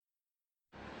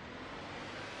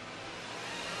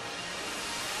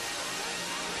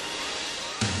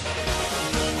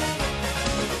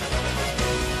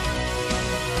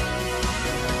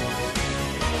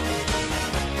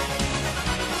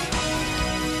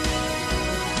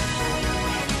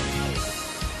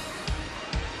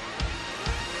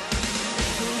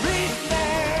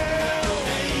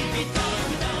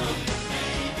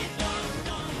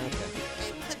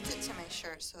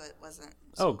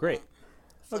So Oh, great. Won't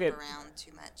flip Okay. around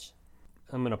too much.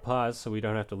 I'm going to pause so we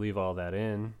don't have to leave all that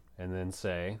in and then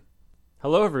say,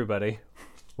 hello, everybody.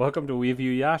 Welcome to We View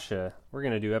Yasha. We're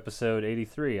going to do episode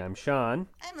 83. I'm Sean.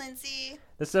 I'm Lindsay.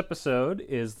 This episode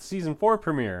is the season 4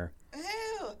 premiere.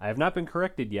 Woohoo! I have not been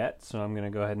corrected yet, so I'm going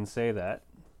to go ahead and say that.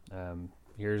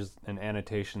 Here's an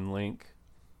annotation link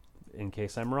in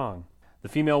case I'm wrong. The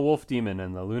Female Wolf Demon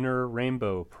and the Lunar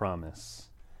Rainbow Promise.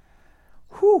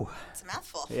 Whew. It's a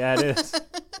mouthful. Yeah, it is.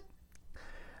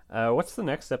 What's the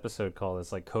next episode called?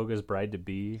 It's like Koga's Bride to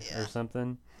Be or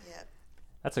something? Yep.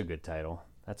 That's a good title.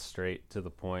 That's straight to the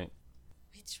point.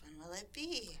 Which one will it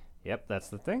be? Yep, that's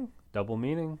the thing. Double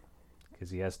meaning.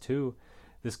 Because he has two.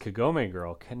 This Kagome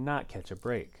girl cannot catch a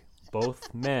break.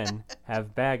 Both men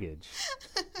have baggage.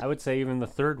 I would say even the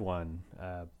third one,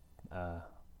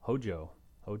 Hojo.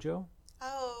 Hojo?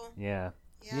 Oh. Yeah.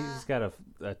 Yeah. He's got a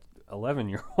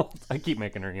 11-year-old. I keep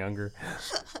making her younger.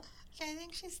 Yeah, I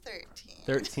think she's 13.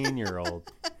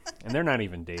 13-year-old. And they're not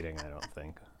even dating, I don't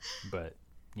think. But,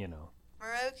 you know.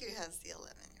 Moroku has the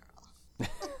 11-year-old.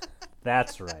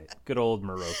 That's right. Good old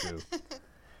Moroku.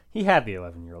 He had the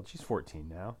 11-year-old. She's 14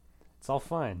 now. It's all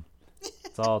fine.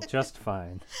 It's all just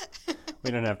fine.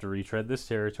 We don't have to retread this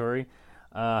territory.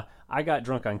 I got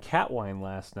drunk on cat wine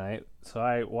last night, so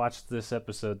I watched this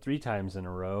episode 3 times in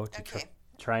a row to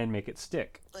try and make it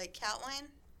stick. Like cat wine?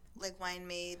 Like wine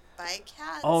made by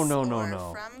cats? Oh, no.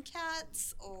 Or from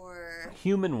cats? Or...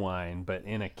 Human wine, but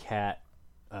in a cat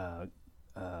wine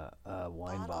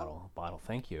bottle.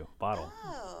 Thank you. Bottle.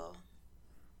 Oh.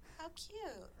 How cute.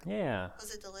 Yeah.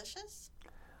 Was it delicious?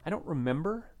 I don't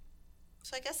remember.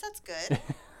 So I guess that's good.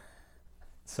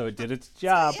 So it did its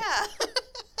job. Yeah.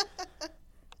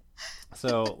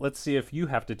 So let's see if you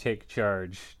have to take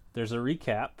charge. There's a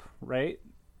recap, right?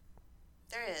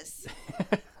 There is.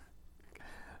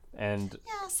 And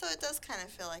Yeah, so it does kind of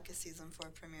feel like a season 4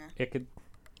 premiere. it could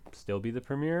still be the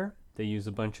premiere. They use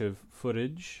a bunch of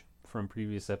footage from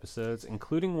previous episodes,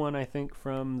 including one, I think,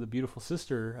 from the Beautiful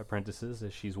Sister Apprentices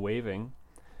as she's waving.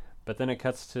 But then it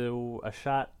cuts to a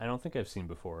shot I don't think I've seen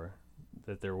before,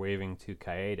 that they're waving to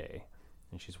Kaede,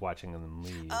 and she's watching them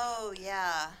leave. Oh,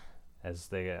 yeah. As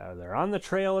they're on the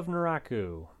trail of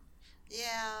Naraku.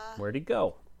 Yeah. Where'd he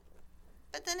go?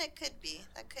 But then it could be.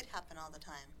 That could happen all the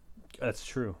time. That's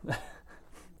true.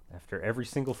 After every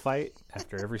single fight,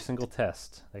 after every single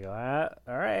test, they go,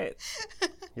 all right,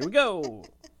 here we go.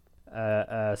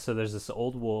 So there's this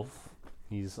old wolf.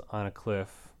 He's on a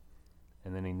cliff,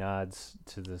 and then he nods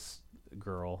to this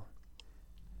girl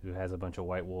who has a bunch of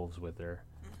white wolves with her,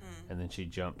 and then she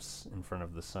jumps in front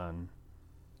of the sun,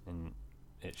 and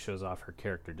it shows off her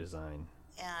character design.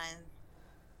 And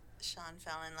Sean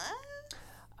fell in love?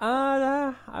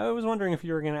 I was wondering if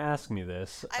you were going to ask me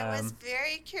this. I was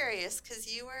very curious because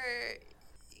you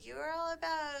were all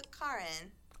about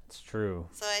Karin. It's true.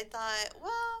 So I thought,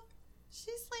 well,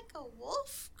 she's like a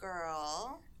wolf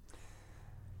girl,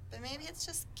 but maybe it's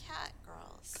just cat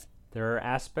girls. There are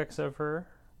aspects of her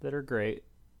that are great,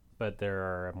 but there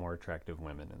are more attractive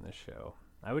women in this show.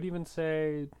 I would even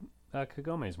say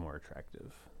Kagome's more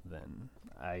attractive than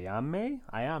Ayame.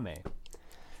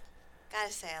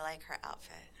 Gotta say, I like her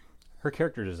outfit. Her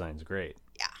character design's great.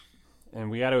 Yeah. And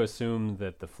we got to assume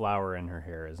that the flower in her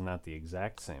hair is not the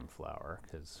exact same flower,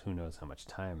 because who knows how much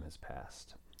time has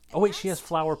passed. Oh, wait, she has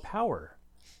flower power.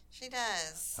 She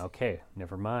does. Okay,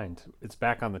 never mind. It's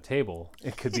back on the table.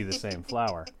 It could be the same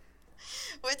flower.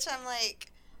 Which I'm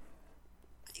like,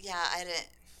 yeah, I didn't.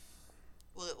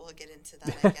 We'll get into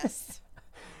that, I guess.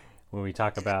 When we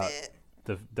talk about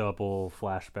the double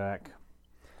flashback.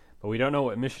 But we don't know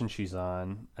what mission she's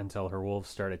on until her wolves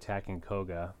start attacking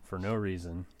Koga for no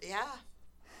reason. Yeah.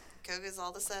 Koga's all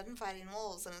of a sudden fighting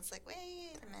wolves, and it's like,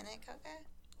 wait a minute, Koga.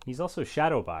 He's also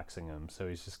shadowboxing them, so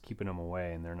he's just keeping them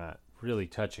away, and they're not really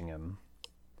touching him.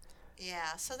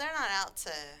 Yeah, so they're not out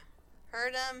to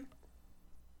hurt him,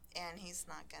 and he's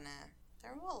not gonna...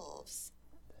 They're wolves.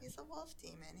 He's a wolf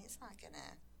demon. He's not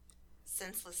gonna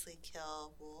senselessly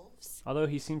kill wolves. Although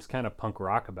he seems kind of punk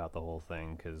rock about the whole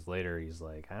thing, because later he's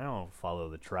like, I don't follow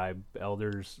the tribe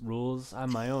elders' rules. I'm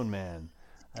my own man.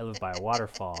 I live by a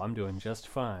waterfall. I'm doing just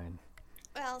fine.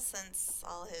 Well, since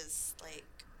all his,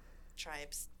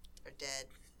 tribes are dead,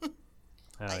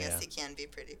 I guess he can be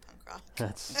pretty punk rock.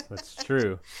 That's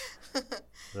true.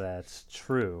 That's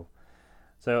true.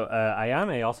 So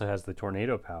Ayame also has the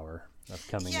tornado power of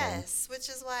coming in. Yes, which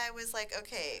is why I was like,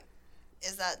 okay,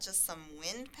 is that just some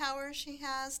wind power she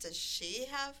has? Does she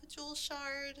have a jewel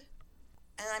shard?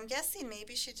 And I'm guessing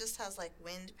maybe she just has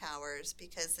wind powers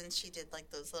because then she did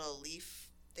those little leaf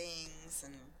things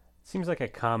and Seems like a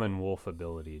common wolf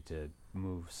ability to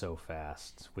move so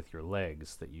fast with your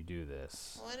legs that you do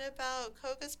this. What about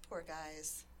Koga's poor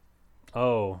guys?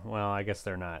 Oh, well, I guess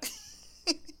they're not.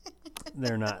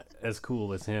 They're not as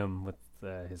cool as him with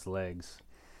his legs.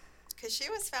 Because she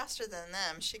was faster than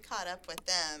them. She caught up with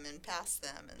them and passed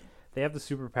them. And They have the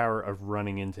superpower of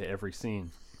running into every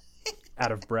scene,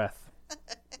 out of breath,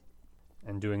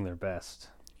 and doing their best.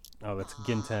 Oh, that's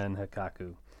Ginta and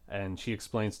Hikaku. And she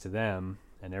explains to them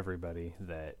and everybody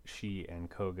that she and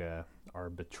Koga are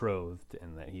betrothed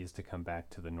and that he's to come back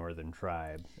to the northern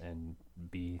tribe and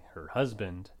be her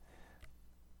husband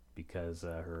because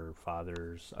her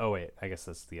father's... Oh, wait, I guess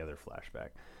that's the other flashback.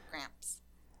 Gramps.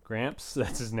 Gramps?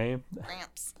 That's his name?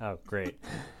 Gramps. Oh, great.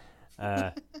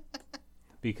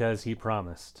 Because he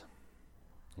promised.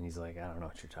 And he's like, I don't know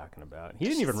what you're talking about. He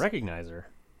didn't even recognize her.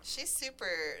 She's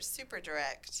super, super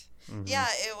direct. Mm-hmm. Yeah,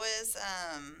 it was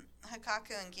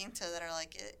Hikaku and Ginta that are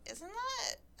like, isn't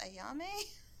that Ayame?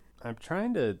 I'm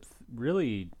trying to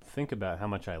really think about how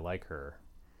much I like her.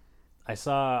 I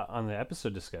saw on the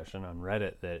episode discussion on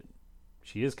Reddit that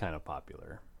she is kind of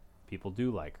popular. People do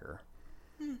like her.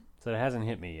 So it hasn't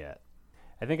hit me yet.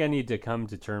 I think I need to come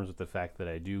to terms with the fact that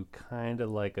I do kind of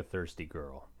like a thirsty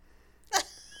girl.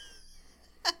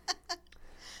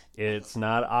 It's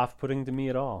not off-putting to me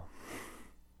at all.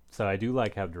 So I do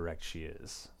like how direct she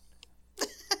is.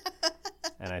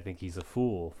 And I think he's a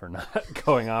fool for not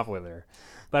going off with her.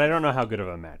 But I don't know how good of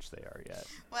a match they are yet.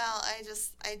 Well,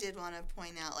 I did want to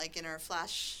point out, like, in our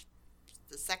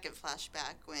the second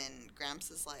flashback, when Gramps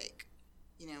is like,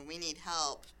 we need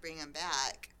help, bring him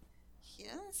back. He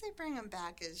doesn't say bring him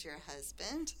back as your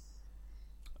husband.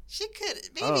 She could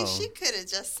have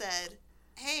just said,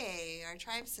 hey, our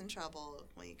tribe's in trouble.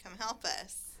 Will you come help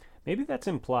us? Maybe that's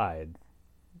implied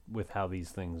with how these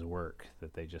things work,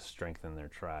 that they just strengthen their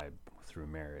tribe through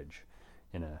marriage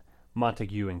in a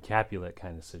Montague and Capulet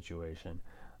kind of situation,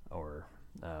 or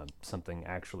something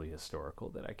actually historical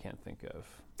that I can't think of.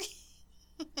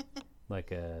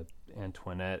 Like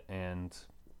Antoinette and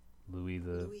Louis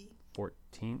the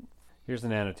 14th. Here's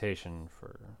an annotation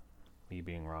for me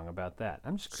being wrong about that.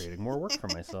 I'm just creating more work for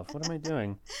myself. What am I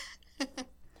doing?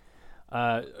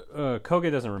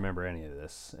 Koga doesn't remember any of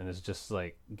this, and it's just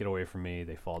like, get away from me.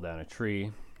 They fall down a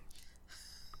tree.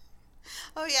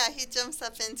 Oh, yeah, he jumps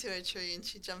up into a tree, and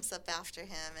she jumps up after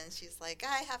him, and she's like,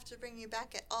 I have to bring you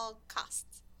back at all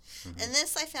costs. Mm-hmm. And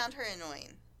this, I found her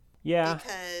annoying. Yeah.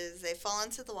 Because they fall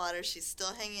into the water, she's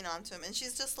still hanging on to him, and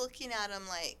she's just looking at him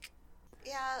like,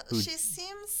 yeah, she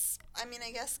seems,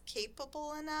 I guess,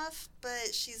 capable enough,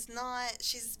 but she's not,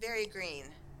 she's very green.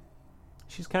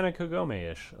 She's kind of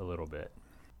Kagome-ish a little bit.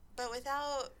 But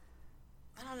without,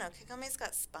 I don't know, Kagome's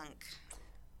got spunk.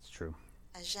 It's true.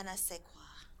 A je ne sais quoi.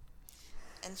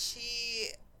 And she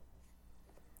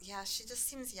just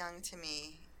seems young to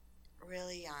me.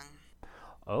 Really young.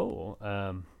 Oh,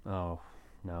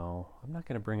 no. I'm not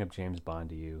going to bring up James Bond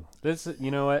to you. You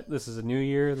know what? This is a new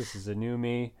year. This is a new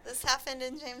me. This happened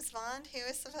in James Bond? He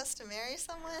was supposed to marry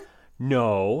someone?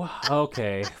 No.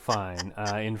 Okay, fine.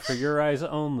 In For Your Eyes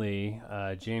Only,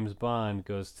 James Bond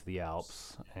goes to the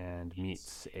Alps and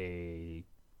meets a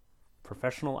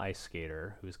professional ice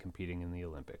skater who's competing in the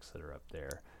Olympics that are up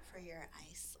there. For Your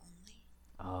Eyes Only?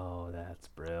 Oh, that's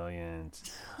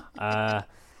brilliant.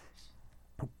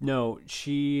 No,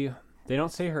 they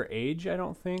don't say her age, I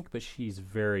don't think, but she's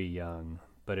very young.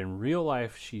 But in real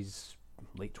life, she's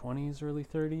late 20s, early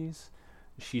 30s.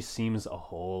 She seems a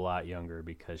whole lot younger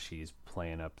because she's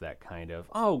playing up that kind of,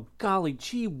 oh, golly,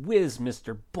 gee whiz,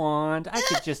 Mr. Bond, I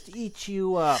could just eat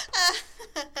you up.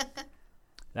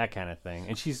 That kind of thing.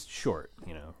 And she's short,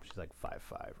 she's like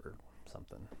 5'5" or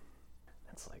something.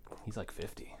 It's like, he's like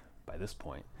 50 by this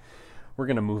point. We're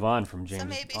going to move on from James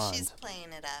Bond. So maybe she's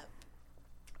playing it up.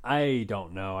 I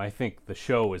don't know. I think the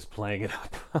show is playing it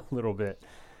up a little bit.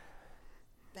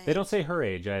 But they don't say her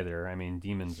age either.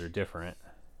 Demons are different.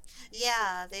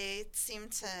 Yeah, they seem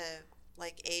to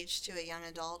age to a young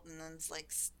adult and then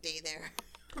stay there.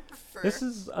 This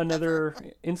is another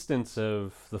instance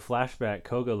of the flashback.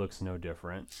 Koga looks no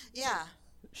different. Yeah.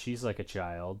 She's like a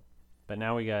child. But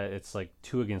now it's like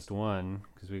 2 against 1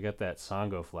 because we got that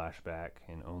Sango flashback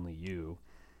in Only You.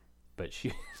 But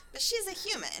she's a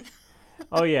human.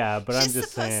 Oh yeah, but I'm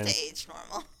just saying. She's supposed to age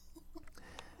normal.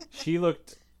 She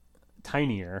looked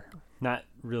tinier, not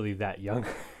really that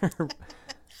younger.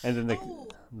 And then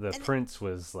the prince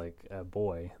was like a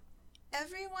boy.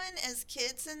 Everyone as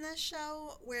kids in this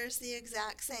show wears the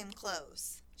exact same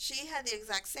clothes. She had the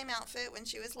exact same outfit when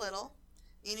she was little.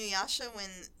 Inuyasha, when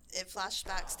it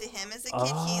flashbacks to him as a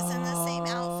kid, he's in the same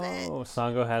outfit. Oh,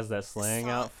 Sango has that slang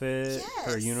outfit, yes.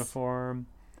 her uniform.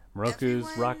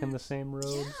 Moroku's rocking the same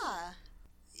robes. Yeah.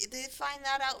 they find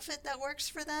that outfit that works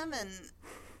for them, and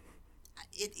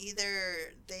it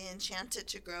either they enchant it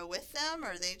to grow with them,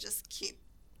 or they just keep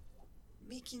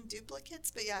making duplicates.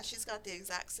 But yeah, she's got the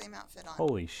exact same outfit on.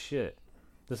 Holy shit.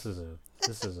 This is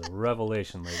a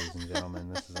revelation, ladies and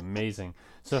gentlemen. This is amazing.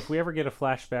 So if we ever get a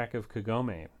flashback of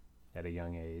Kagome at a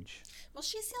young age. Well,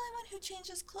 she's the only one who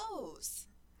changes clothes.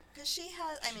 Because she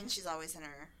has, I mean, she's always in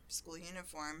her school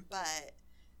uniform, but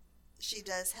she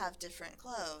does have different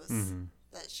clothes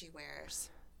that she wears.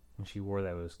 And she wore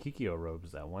those Kikyo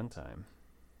robes that one time.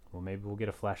 Well, maybe we'll get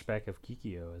a flashback of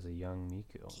Kikyo as a young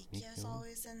Miko. Kikyo's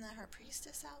always in her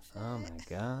priestess outfit. Oh my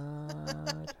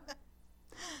god.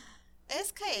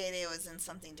 Kaede was in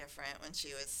something different when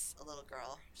she was a little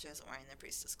girl. She wasn't wearing the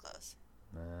priestess clothes.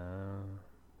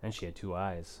 And she had 2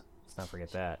 eyes. Let's not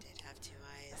forget that. She did have 2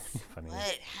 eyes. Funny.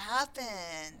 What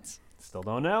happened? Still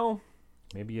don't know.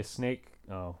 Maybe a snake.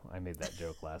 Oh, I made that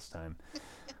joke last time.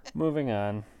 Moving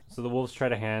on. So the wolves try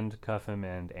to handcuff him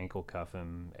and ankle cuff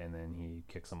him, and then he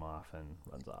kicks them off and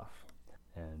runs off.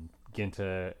 And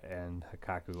Ginta and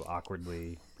Hikaku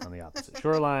awkwardly on the opposite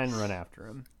shoreline run after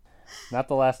him. Not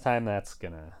the last time that's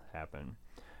gonna happen.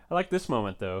 I like this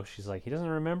moment though. She's like, he doesn't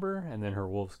remember, and then her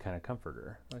wolves kind of comfort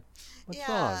her. Like, what's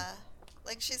wrong?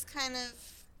 Like she's kind of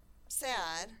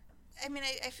sad. I mean,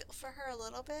 I feel for her a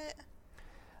little bit.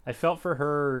 I felt for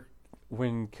her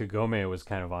when Kagome was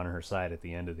kind of on her side at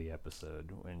the end of the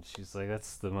episode, when she's like,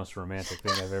 that's the most romantic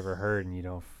thing I've ever heard, and you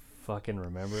don't fucking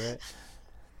remember it.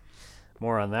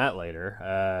 More on that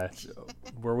later.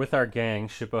 We're with our gang.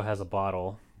 Shippo has a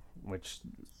bottle, which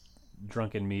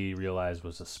drunken me realized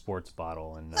was a sports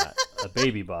bottle and not a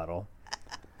baby bottle.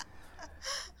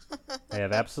 They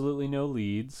have absolutely no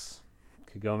leads.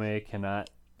 Kagome cannot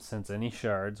sense any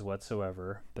shards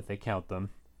whatsoever, but they count them.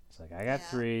 It's like, I got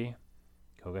 3,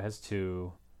 Koga has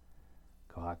 2,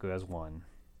 Kohaku has 1.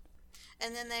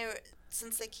 And then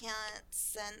since they can't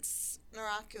sense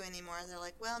Naraku anymore, they're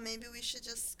like, well, maybe we should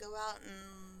just go out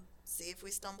and see if we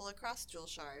stumble across jewel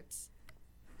shards.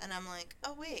 And I'm like,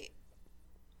 oh wait,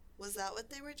 was that what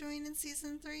they were doing in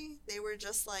season 3? They were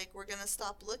just like, we're gonna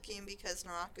stop looking because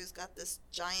Naraku's got this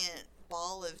giant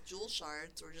ball of jewel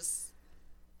shards. We're just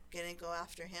gonna go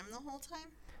after him the whole time?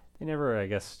 They never, I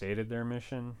guess, stated their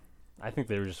mission. I think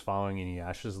they were just following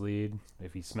Inuyasha's lead.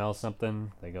 If he smells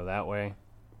something, they go that way.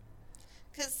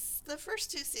 Because the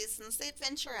first 2 seasons, they'd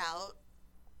venture out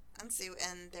and see,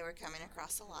 and they were coming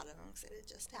across a lot of them because it had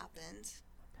just happened.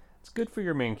 It's good for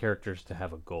your main characters to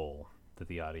have a goal that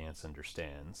the audience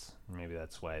understands. Maybe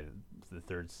that's why the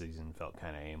 3rd season felt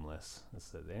kind of aimless.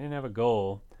 They didn't have a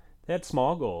goal. They had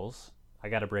small goals. I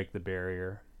got to break the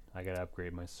barrier. I got to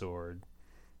upgrade my sword.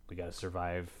 We got to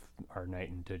survive our night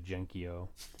into Genkyo.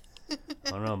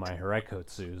 Oh no, my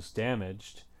Hiraikotsu's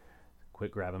damaged.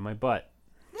 Quit grabbing my butt.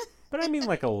 But I mean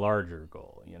like a larger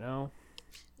goal, you know?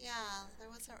 Yeah, there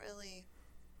wasn't really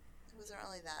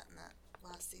that in that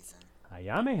last season.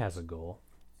 Ayame has a goal,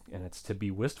 and it's to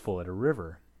be wistful at a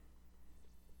river.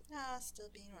 No, still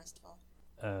being wistful.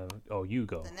 You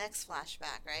go. The next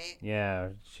flashback, right? Yeah,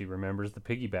 she remembers the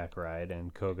piggyback ride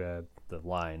and Koga the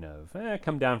line of,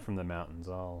 come down from the mountains,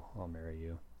 I'll marry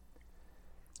you.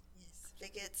 Yes,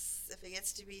 if it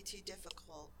gets to be too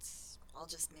difficult, I'll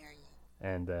just marry you.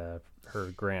 And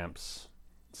her Gramps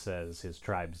says his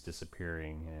tribe's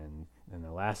disappearing, and in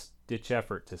the last ditch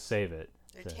effort to save it,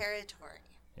 their territory.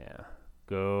 Yeah,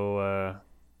 go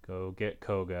get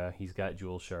Koga. He's got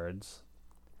jewel shards.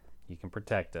 He can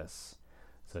protect us.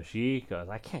 So she goes,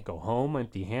 I can't go home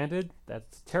empty-handed.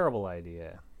 That's a terrible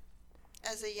idea.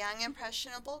 As a young,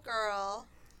 impressionable girl,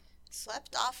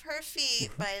 swept off her feet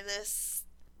by this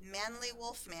manly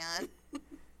wolf man,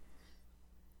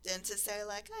 then to say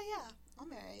like, oh yeah, I'll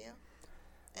marry you,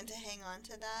 and to hang on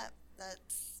to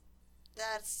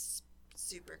that's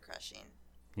super crushing.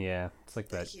 Yeah, it's like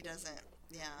that. He doesn't.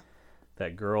 Yeah.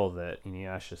 That girl that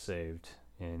Inuyasha saved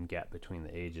in Gap Between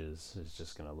the Ages is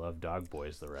just gonna love dog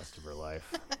boys the rest of her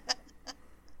life.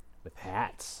 With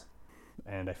hats.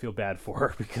 And I feel bad for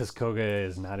her because Koga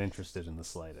is not interested in the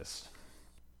slightest.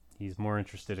 He's more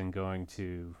interested in going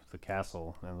to the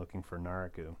castle and looking for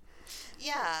Naraku.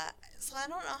 Yeah, so I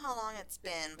don't know how long it's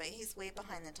been, but he's way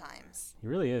behind the times. He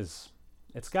really is.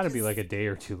 It's got to be like a day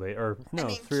or 2 late, or no,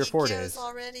 3 or 4 days. Kikyo's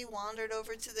already wandered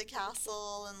over to the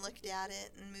castle and looked at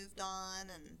it and moved on,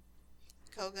 and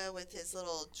Koga with his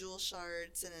little jewel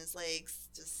shards in his legs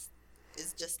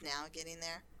is just now getting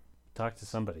there. Talk to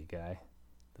somebody, guy.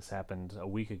 This happened a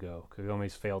week ago.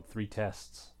 Kagome's failed 3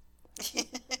 tests. Why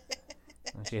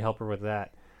don't you help her with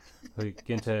that?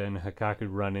 Ginta and Hikaku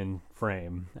run in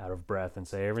frame, out of breath, and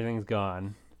say, everything's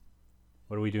gone.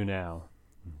 What do we do now?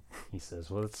 he says,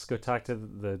 well, let's go talk to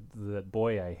the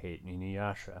boy I hate,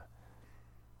 Inuyasha.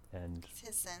 And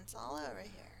his scent's all over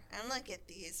here. And look at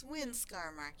these wind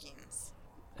scar markings.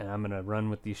 And I'm going to run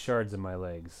with these shards in my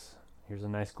legs. Here's a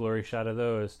nice glory shot of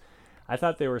those. I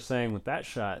thought they were saying with that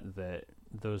shot that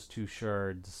those two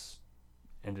shards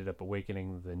ended up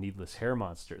awakening the needless hair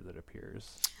monster that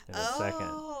appears in a second.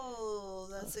 Oh,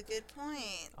 that's a good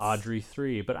point. Audrey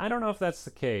 3. But I don't know if that's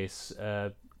the case.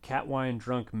 Catwine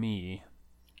drunk me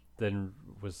then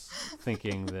was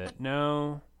thinking that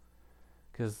no,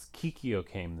 because Kikyo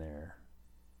came there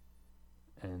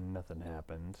and nothing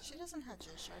happened. She doesn't have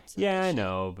jewel shards. Yeah, I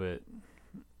know, but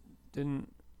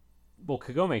didn't... Well,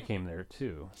 Kagome came there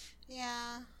too.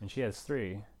 Yeah. And she has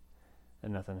 3,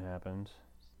 and nothing happened.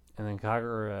 And then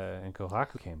Kagura and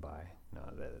Kohaku came by. No,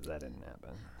 that didn't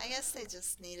happen. I guess they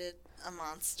just needed a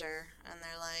monster, and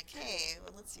they're like, hey,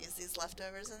 well, let's use these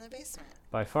leftovers in the basement.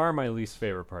 By far my least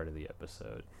favorite part of the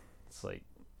episode. It's like,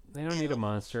 they don't need a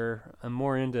monster. I'm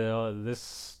more into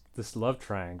this love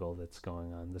triangle that's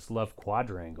going on, this love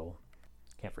quadrangle.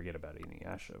 Can't forget about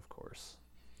Inuyasha, of course,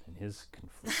 and his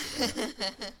conflict.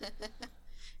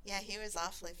 Yeah, he was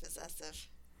awfully possessive.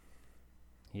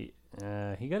 He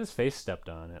got his face stepped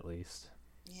on, at least.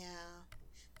 Yeah.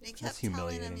 But he That's kept telling him,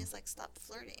 humiliating. he's like, stop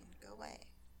flirting, go away.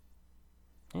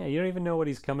 Yeah, you don't even know what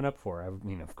he's coming up for. I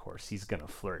mean, of course, he's gonna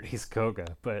flirt. He's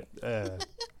Koga, but I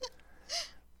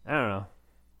don't know.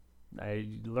 I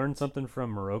learned something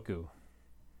from Moroku.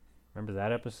 Remember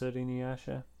that episode,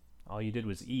 Inuyasha? All you did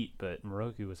was eat, but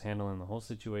Moroku was handling the whole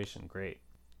situation great.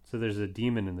 So there's a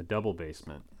demon in the double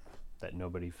basement that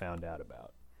nobody found out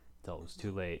about till it was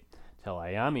too late. Till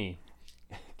Ayami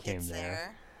came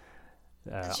there.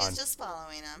 And she's just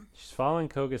following him. She's following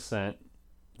Koga's scent.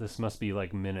 This must be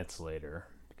like minutes later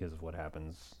because of what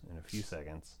happens in a few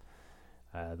seconds.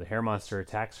 The hair monster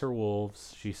attacks her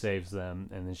wolves. She saves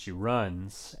them, and then she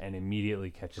runs and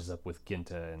immediately catches up with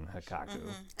Ginta and Hikaku.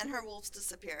 Mm-hmm. And her wolves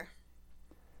disappear.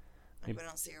 Like, we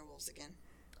don't see her wolves again.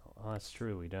 Oh, that's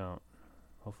true. We don't.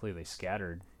 Hopefully they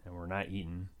scattered and were not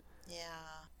eaten.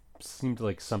 Yeah. Seemed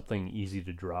like something easy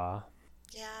to draw.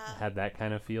 Yeah. It had that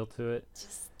kind of feel to it.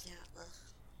 Yeah.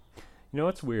 Ugh. You know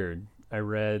what's weird? I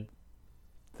read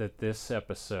that this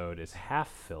episode is half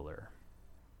filler.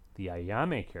 The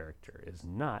Ayame character is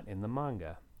not in the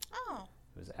manga. Oh.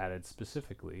 It was added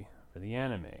specifically for the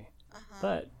anime. Uh-huh.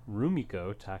 But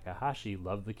Rumiko Takahashi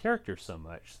loved the character so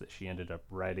much that she ended up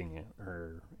writing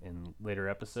her in later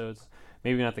episodes.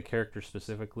 Maybe not the character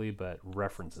specifically, but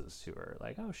references to her.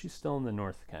 Like, oh, she's still in the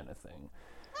north kind of thing.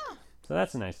 Oh. So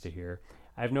that's nice to hear.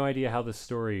 I have no idea how this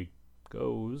story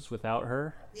goes without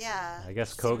her. Yeah. I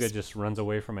guess Koga just runs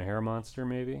away from a hair monster,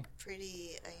 maybe.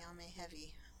 Pretty Ayame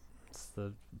heavy. It's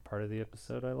the part of the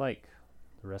episode I like.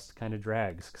 The rest kind of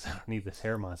drags because I don't need this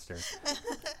hair monster.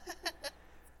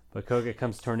 But Koga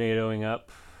comes tornadoing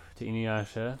up to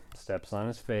Inuyasha, steps on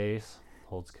his face,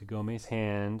 holds Kagome's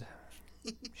hand.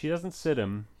 She doesn't sit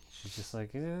him. She's just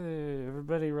like,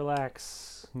 everybody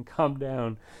relax and calm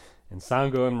down. And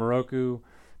Sango and Moroku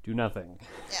do nothing.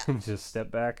 Yeah. Just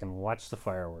step back and watch the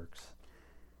fireworks.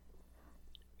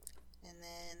 And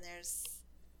then there's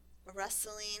a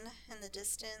rustling in the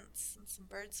distance, and some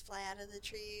birds fly out of the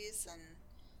trees, and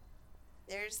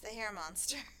there's the hair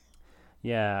monster.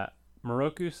 Yeah,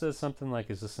 Moroku says something like,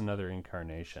 is this another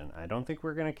incarnation? I don't think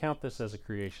we're going to count this as a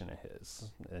creation of his,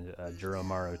 a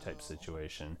Juromaru type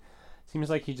situation. Seems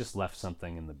like he just left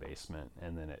something in the basement,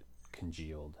 and then it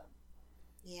congealed.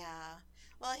 Yeah.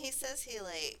 Well, he says he,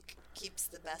 like, keeps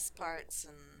the best parts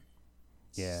and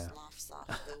sloughs off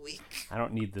the weak I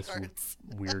don't need this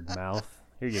weird mouth.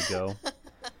 Here you go.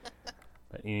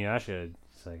 But Inuyasha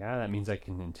is like, that means I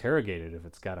can interrogate it if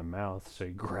it's got a mouth. So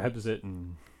he grabs it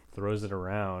and throws it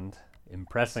around,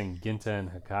 impressing Ginta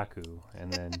and Hikaku,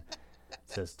 and then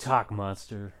says, talk,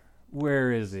 monster.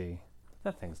 Where is he?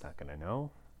 That thing's not going to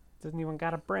know. Doesn't even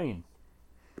got a brain.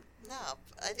 No,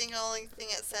 I think the only thing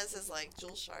it says is, like,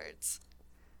 jewel shards.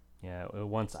 Yeah, it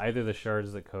wants either the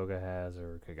shards that Koga has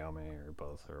or Kagome or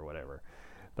both or whatever.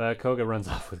 But Koga runs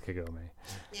off with Kagome.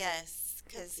 Yes,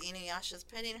 because Inuyasha's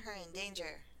putting her in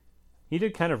danger. He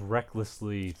did kind of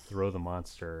recklessly throw the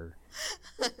monster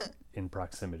in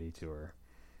proximity to her.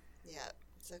 Yeah,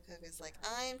 so Koga's like,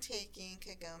 I'm taking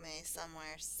Kagome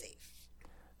somewhere safe.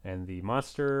 And the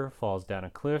monster falls down a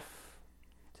cliff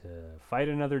to fight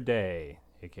another day,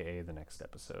 aka the next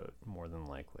episode, more than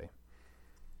likely.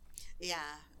 Yeah,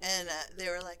 and they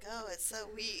were like, oh, it's so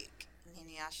weak. And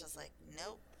Inuyasha's like,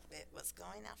 nope, it was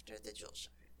going after the jewel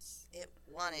shards. It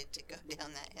wanted to go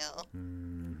down that hill.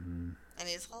 Mm-hmm. And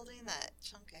he's holding that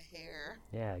chunk of hair.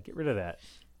 Yeah, get rid of that.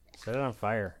 Set it on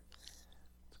fire.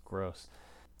 It's gross.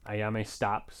 Ayame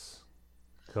stops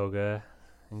Koga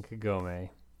and Kagome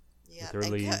Yeah, with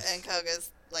her leaves. and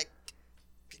Koga's like,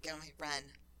 Kagome, run.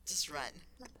 Just run.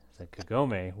 It's like,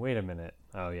 Kagome, wait a minute.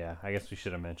 Oh, yeah, I guess we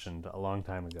should have mentioned a long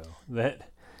time ago that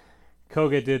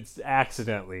Koga did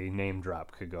accidentally name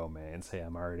drop Kagome and say,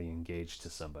 I'm already engaged to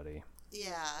somebody.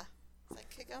 Yeah. It's like,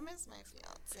 Kagome's my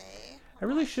fiance. I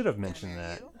really should have mentioned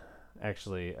that,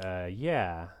 actually.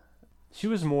 Yeah. She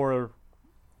was more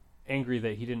angry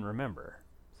that he didn't remember.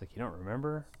 It's like, you don't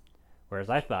remember? Whereas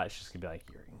I thought she's going to be like,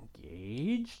 you're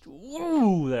engaged?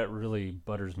 Ooh, that really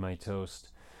butters my toast.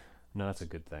 No, that's a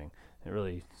good thing. It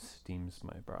really steams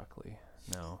my broccoli.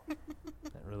 No.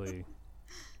 That really...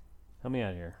 Help me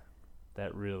out here.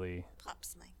 That really...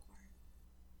 Pops my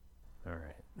corn.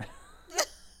 Alright.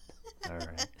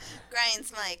 Alright.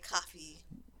 Grinds my coffee.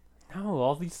 No,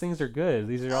 all these things are good.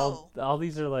 These are all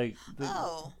these are like...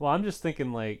 Well, I'm just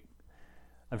thinking like...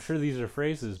 I'm sure these are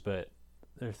phrases, but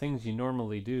they're things you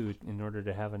normally do in order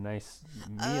to have a nice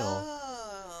meal.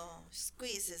 Oh,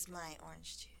 squeezes my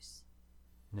orange juice.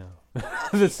 No.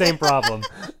 The same problem.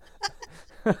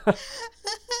 That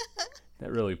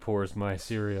really pours my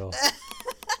cereal.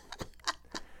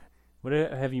 What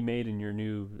have you made in your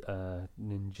new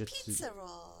ninjutsu? Pizza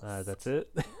rolls. That's it?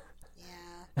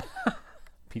 Yeah.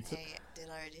 Pizza? I did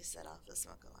already set off the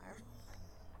smoke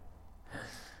alarm.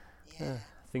 Yeah.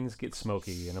 Things get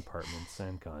smoky in apartments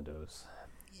and condos.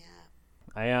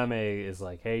 Yeah. Ayame is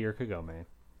like, hey, you're Kagome.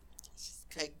 She's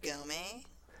Kagome.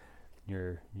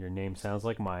 Your name sounds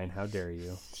like mine. How dare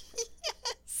you?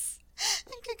 Yes.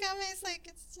 And Kagome's like,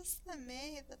 it's just the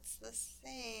May that's the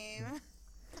same.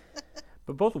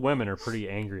 But both women are pretty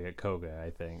angry at Koga, I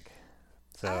think.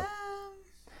 So,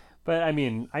 but I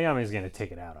mean, Ayame's gonna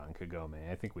take it out on Kagome.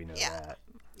 I think we know that.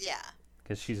 Yeah.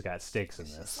 Because she's got stakes in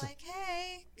this. She's like,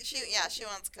 hey, she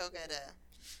wants Koga to.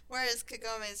 Whereas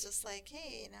Kagome's just like,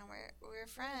 hey, now we're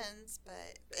friends,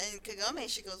 but and Kagome,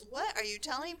 she goes, what are you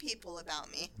telling people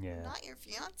about me? Yeah. I'm not your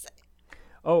fiance.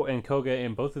 Oh, and Koga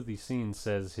in both of these scenes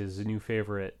says his new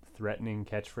favorite threatening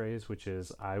catchphrase, which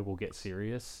is, I will get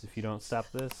serious if you don't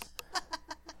stop this.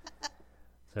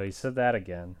 So he said that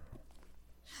again.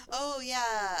 Oh,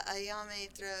 yeah. Ayame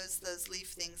throws those leaf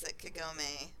things at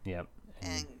Kagome. Yep.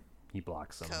 And he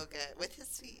blocks them. Koga with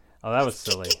his feet. Oh, that was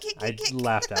silly. I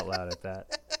laughed out loud at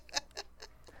that.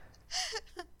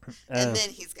 And then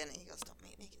he goes, don't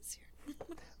make me get serious.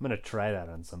 I'm going to try that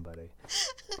on somebody.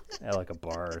 At like a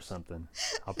bar or something.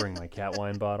 I'll bring my cat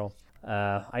wine bottle.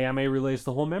 Ayame relays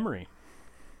the whole memory.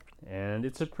 And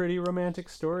it's a pretty romantic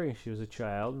story. She was a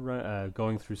child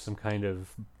going through some kind of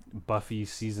Buffy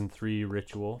season 3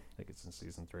 ritual. I think it's in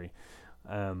season 3.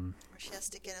 Where she has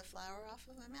to get a flower off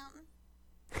of a mountain?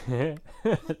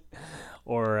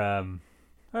 Or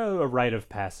a rite of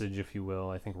passage, if you will.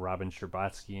 I think Robin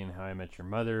Scherbatsky in How I Met Your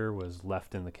Mother was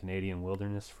left in the Canadian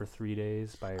wilderness for 3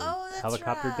 days by her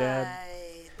helicopter dad.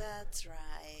 That's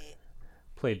right.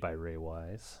 Played by Ray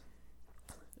Wise.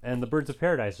 And the Birds of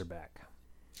Paradise are back.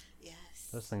 Yes.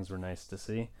 Those things were nice to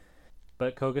see.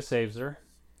 But Koga saves her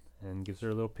and gives her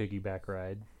a little piggyback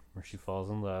ride where she falls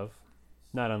in love.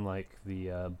 Not unlike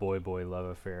the boy love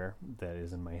affair that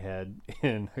is in my head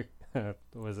in,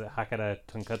 was it Hakata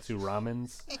Tonkatsu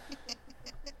Ramens?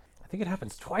 I think it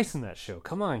happens twice in that show.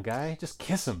 Come on, guy. Just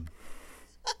kiss him.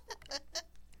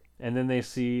 And then they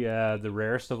see the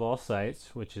rarest of all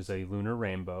sights, which is a lunar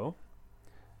rainbow.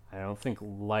 I don't think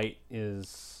light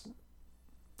is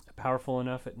powerful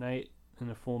enough at night in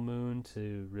a full moon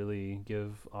to really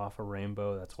give off a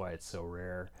rainbow. That's why it's so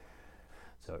rare.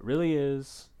 So it really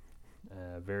is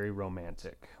very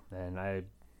romantic. And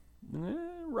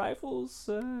rivals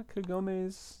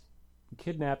Kagome's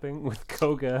kidnapping with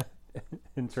Koga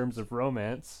in terms of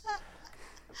romance.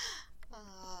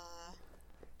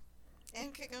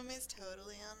 And Kagome's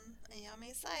totally on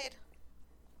Ayame's side.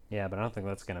 Yeah, but I don't think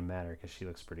that's going to matter because she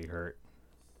looks pretty hurt.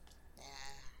 Yeah.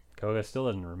 Koga still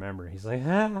doesn't remember. He's like,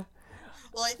 ah.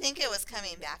 Well, I think it was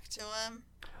coming back to him.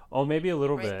 Oh, maybe a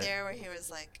little bit. bit. Right there where he was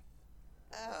like,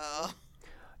 oh.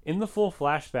 In the full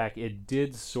flashback, it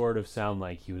did sort of sound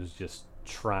like he was just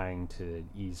trying to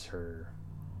ease her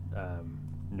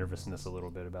nervousness a little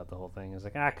bit about the whole thing. He's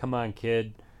like, come on,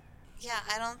 kid. Yeah,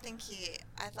 I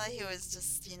thought he was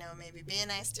just, maybe being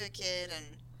nice to a kid and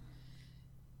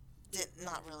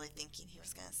not really thinking he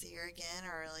was going to see her again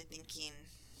or really thinking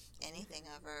anything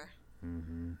of her.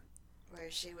 Mm-hmm.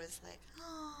 Where she was like,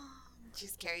 oh,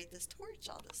 she's carried this torch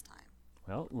all this time.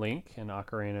 Well, Link in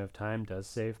Ocarina of Time does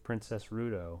save Princess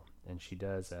Ruto, and she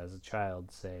does, as a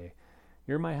child, say,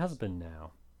 you're my husband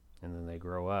now. And then they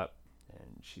grow up,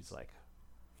 and she's like,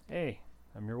 hey,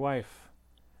 I'm your wife.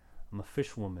 I'm a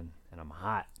fish woman, and I'm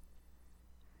hot.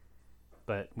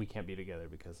 But we can't be together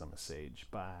because I'm a sage.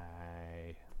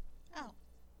 Bye. Oh,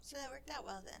 so that worked out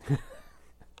well then.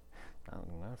 Oh,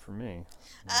 not for me.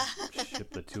 Ship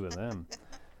the two of them.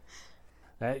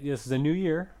 This is a new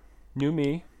year, new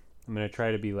me. I'm going to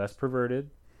try to be less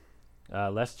perverted,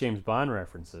 less James Bond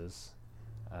references.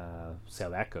 See how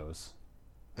that goes.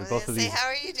 Both of these. How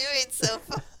are you doing so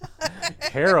far?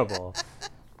 Terrible.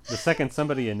 The second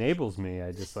somebody enables me,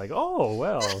 I just like, oh,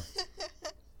 well.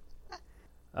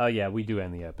 Oh, yeah, we do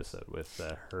end the episode with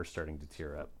her starting to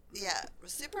tear up. Yeah, it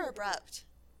was super abrupt,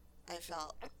 I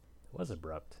felt. It was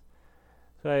abrupt.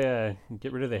 So I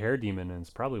get rid of the hair demon, and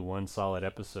it's probably one solid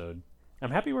episode.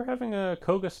 I'm happy we're having a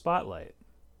Koga spotlight.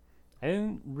 I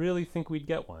didn't really think we'd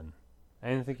get one. I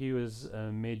didn't think he was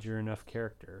a major enough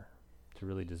character to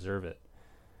really deserve it.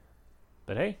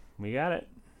 But hey, we got it.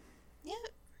 Yep.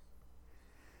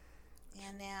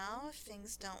 And now, if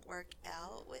things don't work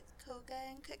out with Koga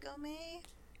and Kagome,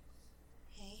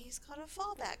 hey, he's got a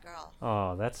fallback girl.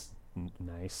 Oh, that's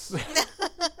nice.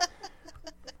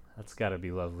 That's got to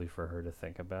be lovely for her to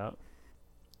think about.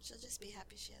 She'll just be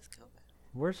happy she has Koga.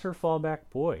 Where's her fallback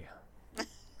boy?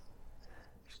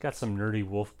 She's got some nerdy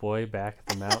wolf boy back at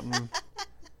the mountain.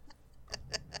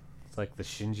 It's like the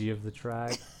Shinji of the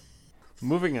tribe.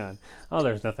 Moving on. Oh,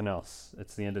 there's nothing else.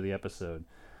 It's the end of the episode.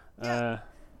 Yeah.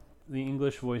 The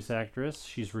English voice actress,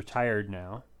 she's retired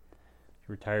now.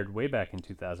 She retired way back in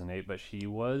 2008, but she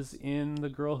was in The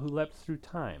Girl Who Leapt Through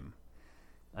Time.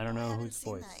 I don't know whose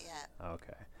voice. That yet.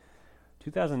 Okay.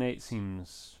 2008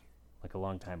 seems like a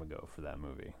long time ago for that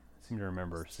movie. I seem to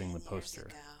remember seeing the poster.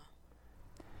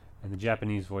 And the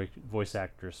Japanese voice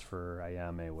actress for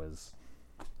Ayame was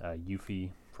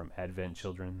Yuffie from Advent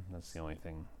Children. That's the only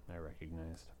thing I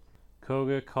recognized.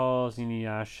 Koga calls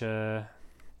Inuyasha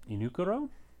Inukuro,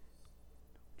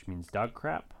 which means dog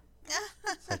crap.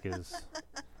 It's like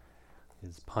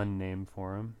his pun name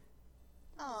for him.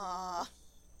 Aww.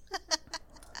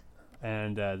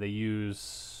 And they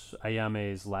use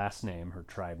Ayame's last name, her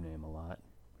tribe name, a lot,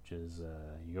 which is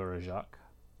Yorojak.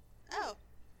 Oh.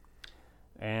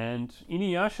 And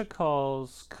Inuyasha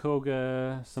calls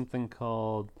Koga something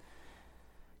called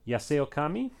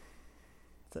Yaseokami.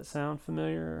 Does that sound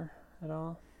familiar at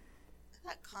all? I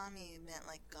thought Kami meant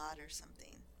like God or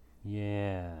something.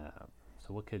 Yeah.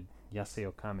 So what could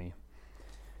Yaseokami?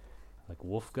 Like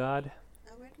wolf god?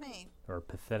 Oh, weird me. Or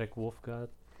pathetic wolf god?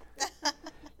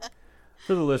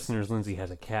 For the listeners, Lindsay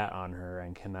has a cat on her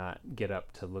and cannot get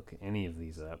up to look any of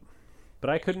these up.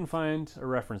 But I couldn't find a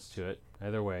reference to it.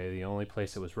 Either way, the only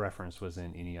place it was referenced was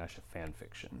in Inuyasha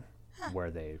fanfiction,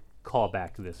 where they call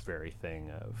back to this very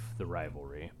thing of the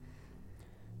rivalry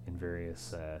in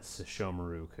various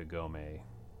Sesshomaru Kagome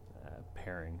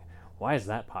pairing. Why is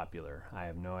that popular? I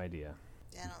have no idea.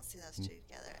 Yeah, I don't see those two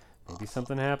together. Maybe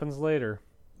something happens later.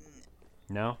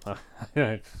 No?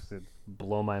 It'd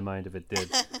blow my mind if it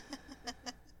did.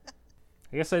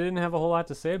 I guess I didn't have a whole lot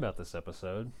to say about this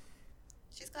episode.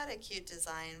 She's got a cute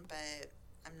design, but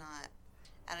I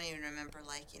don't even remember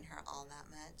liking her all that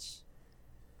much.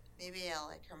 Maybe I'll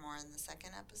like her more in the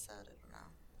second episode. I don't know.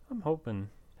 I'm hoping.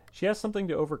 She has something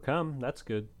to overcome. That's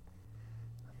good.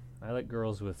 I like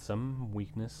girls with some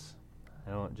weakness.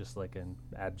 I don't just like an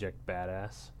abject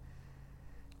badass.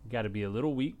 You got to be a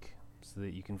little weak so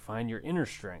that you can find your inner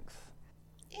strength.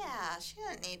 Yeah, she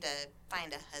doesn't need to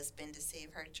find a husband to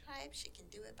save her tribe. She can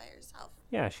do it by herself.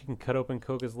 Yeah, she can cut open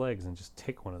Koga's legs and just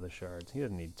take one of the shards. He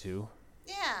doesn't need two.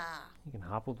 Yeah. He can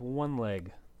hop with one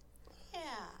leg. Yeah.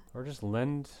 Or just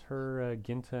lend her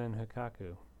Ginta and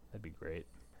Hikaku. That'd be great.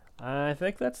 I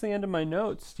think that's the end of my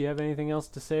notes. Do you have anything else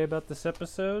to say about this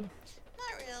episode?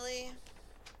 Not really.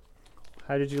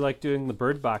 How did you like doing the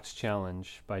Bird Box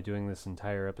challenge by doing this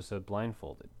entire episode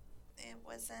blindfolded? It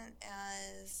wasn't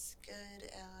as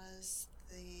good as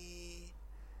the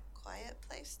Quiet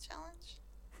Place challenge.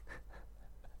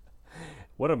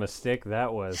 What a mistake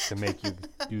that was to make you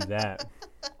do that.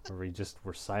 Where we just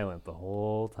were silent the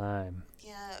whole time.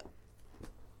 Yeah.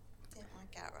 Didn't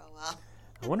work out real well.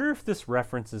 I wonder if this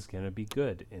reference is going to be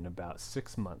good in about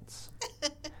 6 months.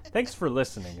 Thanks for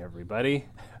listening, everybody.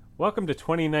 Welcome to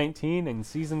 2019 and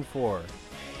Season 4.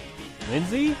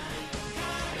 Lindsay?